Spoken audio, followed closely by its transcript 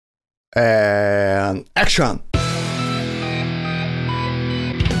And action!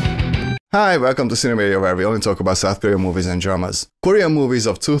 Hi, welcome to Cinemarea, where we only talk about South Korean movies and dramas. Korean movies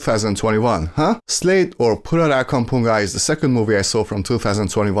of 2021, huh? Slate or Purara Kampunga is the second movie I saw from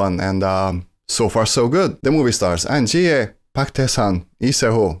 2021 and so far so good. The movie stars Ahn Ji-hye, Tae-san, Lee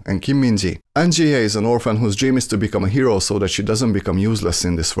Se-ho, and Kim Min-ji. Ahn Ji-hye is an orphan whose dream is to become a hero so that she doesn't become useless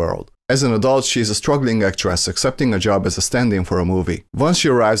in this world. As an adult, she is a struggling actress accepting a job as a stand-in for a movie. Once she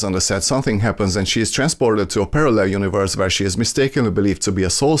arrives on the set, something happens and she is transported to a parallel universe where she is mistakenly believed to be a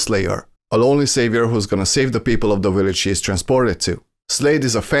soul slayer, a lonely savior who's gonna save the people of the village she is transported to. Slate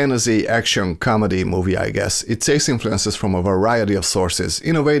is a fantasy, action, comedy movie, I guess. It takes influences from a variety of sources.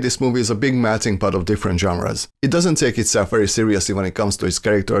 In a way, this movie is a big melting pot of different genres. It doesn't take itself very seriously when it comes to its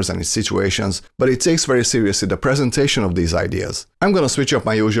characters and its situations, but it takes very seriously the presentation of these ideas. I'm gonna switch up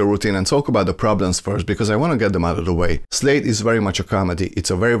my usual routine and talk about the problems first because I wanna get them out of the way. Slate is very much a comedy.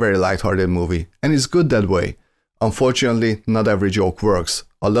 It's a very lighthearted movie, and it's good that way. Unfortunately, not every joke works.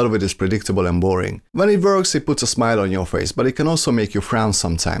 A lot of it is predictable and boring. When it works, it puts a smile on your face, but it can also make you frown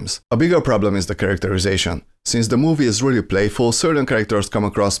sometimes. A bigger problem is the characterization. Since the movie is really playful, certain characters come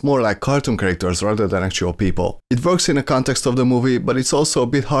across more like cartoon characters rather than actual people. It works in the context of the movie, but it's also a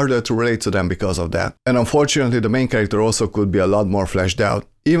bit harder to relate to them because of that. And unfortunately, the main character also could be a lot more fleshed out.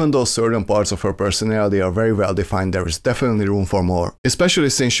 Even though certain parts of her personality are very well defined, there is definitely room for more. Especially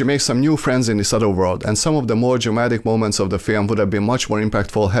since she makes some new friends in this other world, and some of the more dramatic moments of the film would have been much more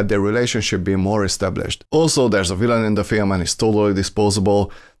impactful had their relationship been more established. Also, there's a villain in the film and he's totally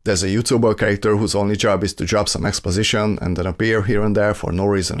disposable. There's a YouTuber character whose only job is to drop some exposition and then appear here and there for no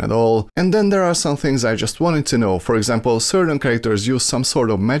reason at all. And then there are some things I just wanted to know. For example, certain characters use some sort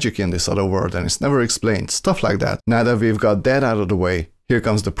of magic in this other world and it's never explained. Stuff like that. Now that we've got that out of the way, here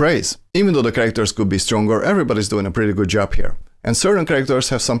comes the praise. Even though the characters could be stronger, everybody's doing a pretty good job here. And certain characters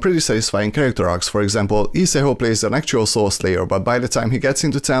have some pretty satisfying character arcs. For example, Lee Se-ho plays an actual soul slayer, but by the time he gets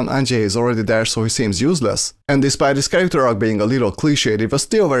into town, Ahn Ji-hye is already there, so he seems useless. And despite his character arc being a little cliched, it was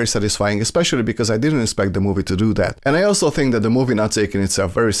still very satisfying, especially because I didn't expect the movie to do that. And I also think that the movie not taking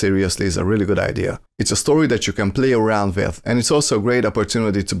itself very seriously is a really good idea. It's a story that you can play around with, and it's also a great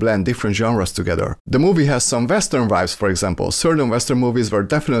opportunity to blend different genres together. The movie has some Western vibes, for example. Certain Western movies were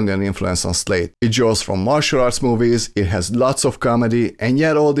definitely an influence on Slate. It draws from martial arts movies, it has lots of comedy, and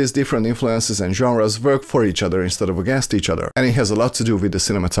yet all these different influences and genres work for each other instead of against each other. And it has a lot to do with the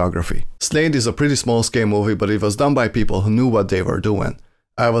cinematography. Slate is a pretty small-scale movie, but it was done by people who knew what they were doing.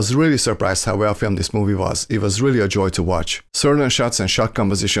 I was really surprised how well filmed this movie was. It was really a joy to watch. Certain shots and shot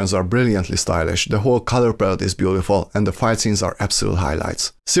compositions are brilliantly stylish, the whole color palette is beautiful, and the fight scenes are absolute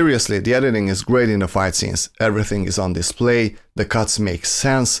highlights. Seriously, the editing is great in the fight scenes. Everything is on display, the cuts make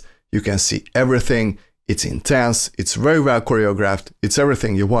sense, you can see everything. It's intense, it's very well choreographed, it's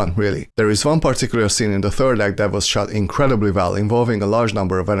everything you want, really. There is one particular scene in the third act that was shot incredibly well, involving a large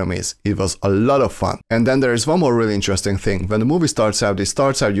number of enemies. It was a lot of fun. And then there is one more really interesting thing. When the movie starts out, it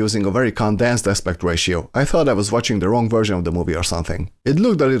starts out using a very condensed aspect ratio. I thought I was watching the wrong version of the movie or something. It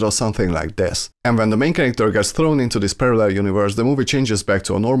looked a little something like this. And when the main character gets thrown into this parallel universe, the movie changes back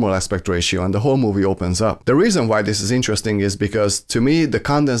to a normal aspect ratio and the whole movie opens up. The reason why this is interesting is because, to me, the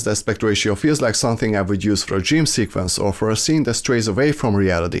condensed aspect ratio feels like something I would use for a dream sequence or for a scene that strays away from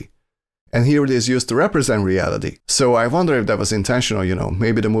reality. And here it is used to represent reality. So I wonder if that was intentional, you know,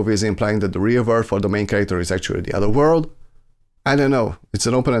 maybe the movie is implying that the real world for the main character is actually the other world? I don't know, it's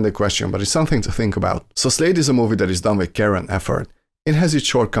an open-ended question, but it's something to think about. So Slate is a movie that is done with care and effort. It has its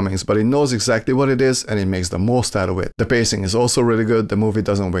shortcomings, but it knows exactly what it is and it makes the most out of it. The pacing is also really good, the movie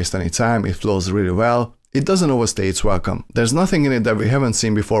doesn't waste any time, it flows really well. It doesn't overstay its welcome. There's nothing in it that we haven't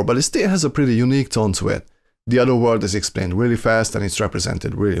seen before, but it still has a pretty unique tone to it. The other world is explained really fast and it's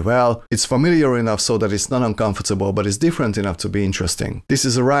represented really well. It's familiar enough so that it's not uncomfortable, but it's different enough to be interesting. This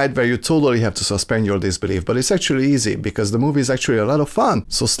is a ride where you totally have to suspend your disbelief, but it's actually easy because the movie is actually a lot of fun.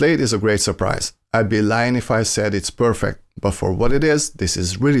 So Slate is a great surprise. I'd be lying if I said it's perfect, but for what it is, this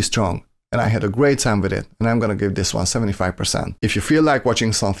is really strong. And I had a great time with it, and I'm gonna give this one 75%. If you feel like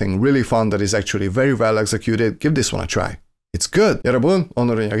watching something really fun that is actually very well executed, give this one a try. It's good! 여러분,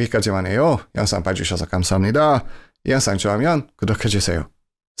 오늘은 여기까지만 해요. 영상 봐주셔서 감사합니다. 이 영상 좋아하면 구독해주세요.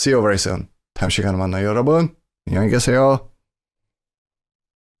 See you very soon. 다음 시간에 만나요, 여러분. 안녕히 계세요.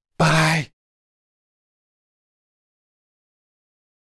 Bye!